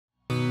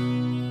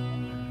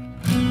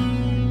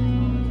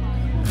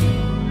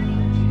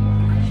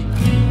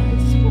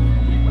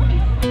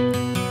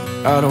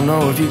I don't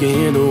know if you can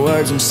hear the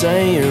words I'm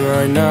saying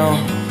right now,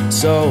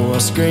 so I'll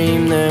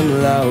scream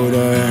them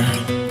louder.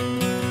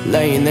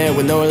 Laying there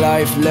with no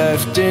life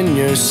left in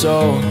your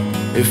soul,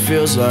 it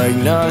feels like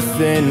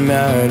nothing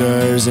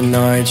matters. And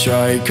I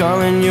tried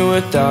calling you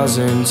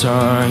 1,000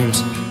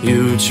 times,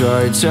 you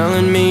tried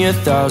telling me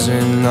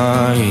 1,000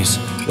 lies.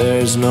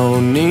 There's no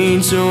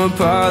need to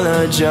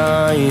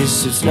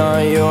apologize, it's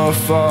not your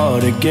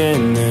fault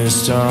again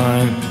this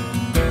time.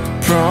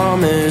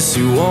 Promise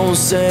you won't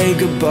say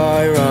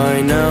goodbye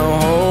right now.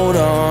 Hold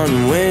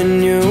on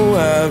when you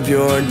have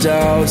your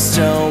doubts.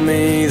 Tell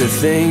me the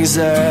things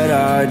that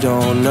I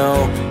don't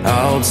know,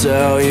 I'll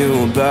tell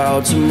you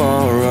about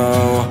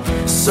tomorrow.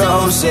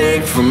 So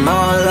sick from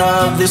all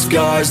of the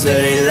scars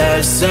they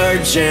left,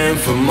 searching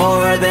for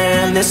more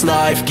than this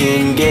life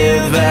can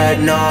give. At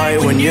night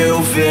when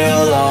you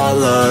feel all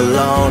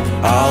alone,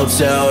 I'll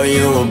tell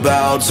you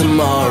about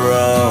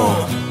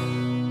tomorrow.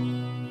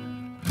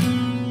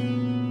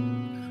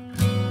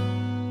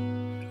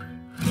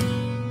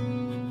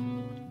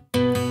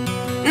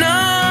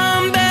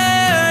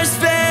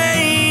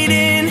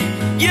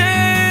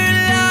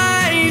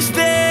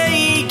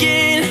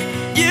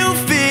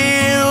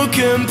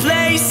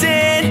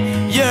 Complacent,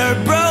 you're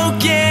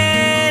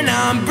broken,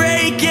 I'm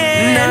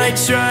breaking. I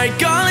tried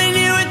calling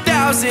you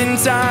 1,000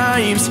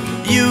 times,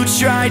 you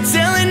tried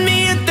telling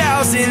me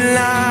 1,000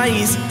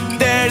 lies.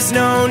 There's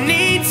no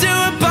need to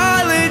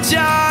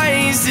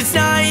apologize, it's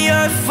not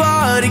your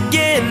fault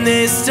again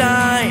this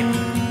time.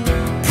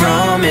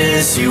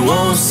 Promise you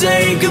won't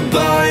say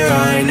goodbye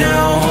right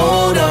now.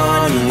 Hold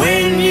on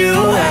when you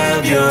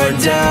have your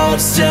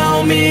doubts.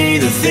 Tell me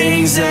the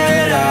things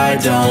that I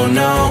don't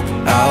know,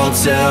 I'll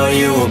tell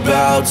you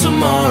about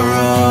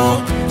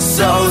tomorrow.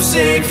 So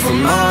sick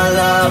from all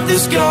of the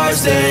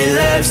scars they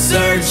left,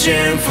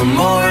 searching for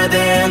more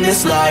than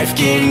this life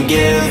can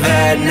give.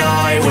 At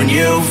night when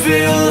you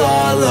feel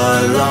all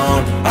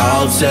alone,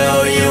 I'll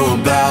tell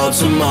you about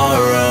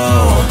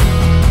tomorrow.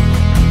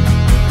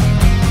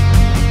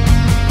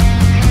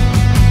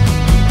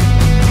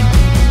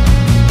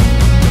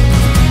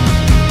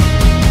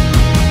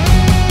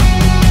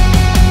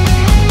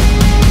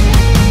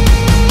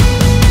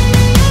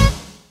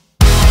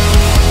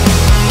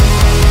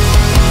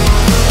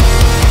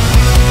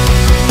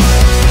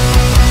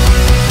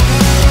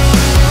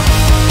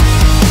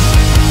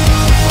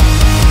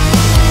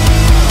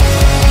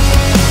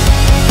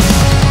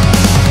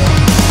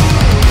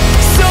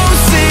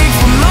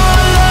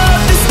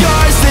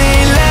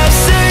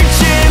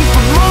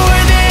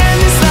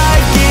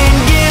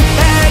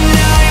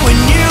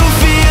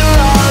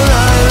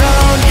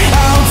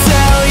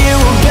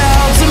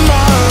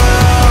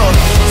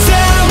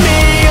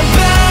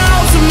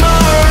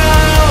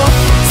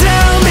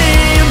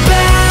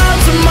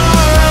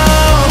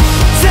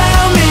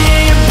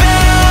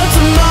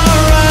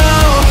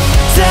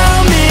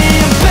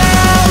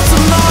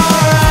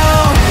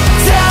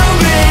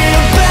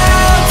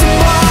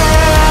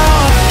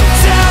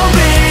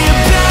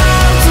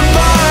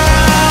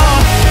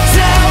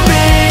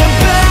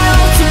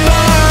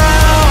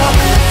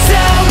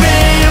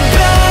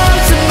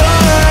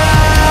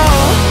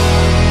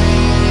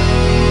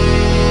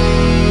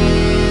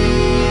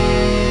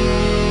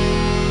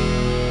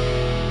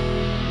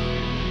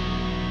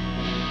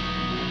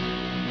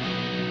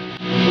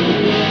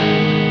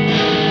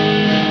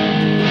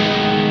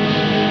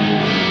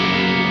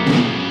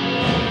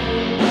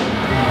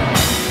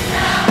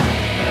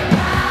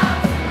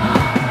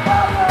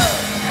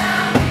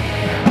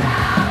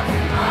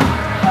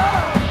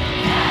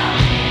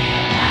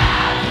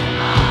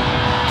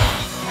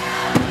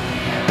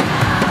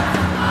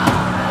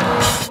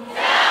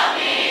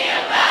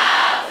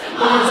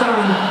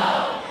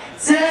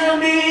 Tell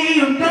me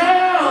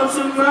about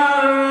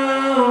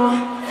tomorrow.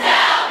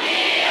 Tell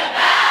me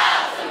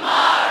about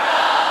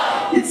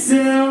tomorrow. You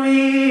tell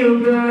me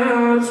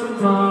about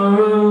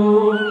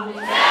tomorrow.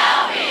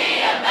 Tell me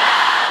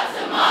about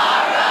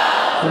tomorrow.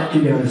 Thank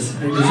you guys.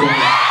 Thank you so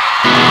much.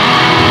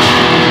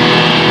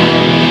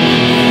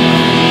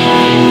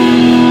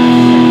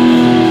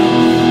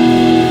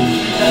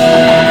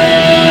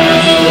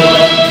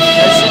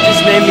 That shit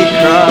just made me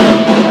cry.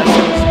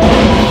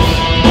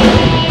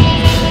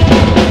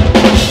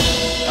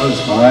 That was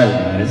fine,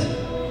 guys.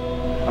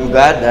 I'm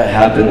glad that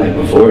happened like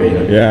before, you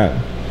know? Yeah.